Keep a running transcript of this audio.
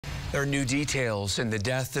There are new details in the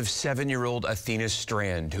death of 7-year-old Athena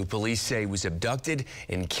Strand, who police say was abducted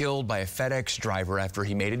and killed by a FedEx driver after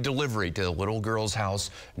he made a delivery to the little girl's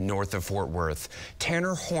house north of Fort Worth.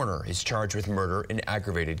 Tanner Horner is charged with murder and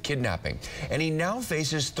aggravated kidnapping, and he now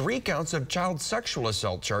faces 3 counts of child sexual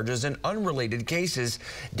assault charges in unrelated cases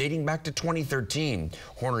dating back to 2013.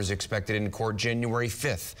 Horner is expected in court January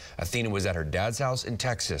 5th. Athena was at her dad's house in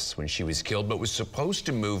Texas when she was killed, but was supposed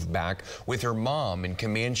to move back with her mom in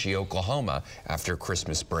Comanche, Oklahoma after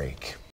Christmas break.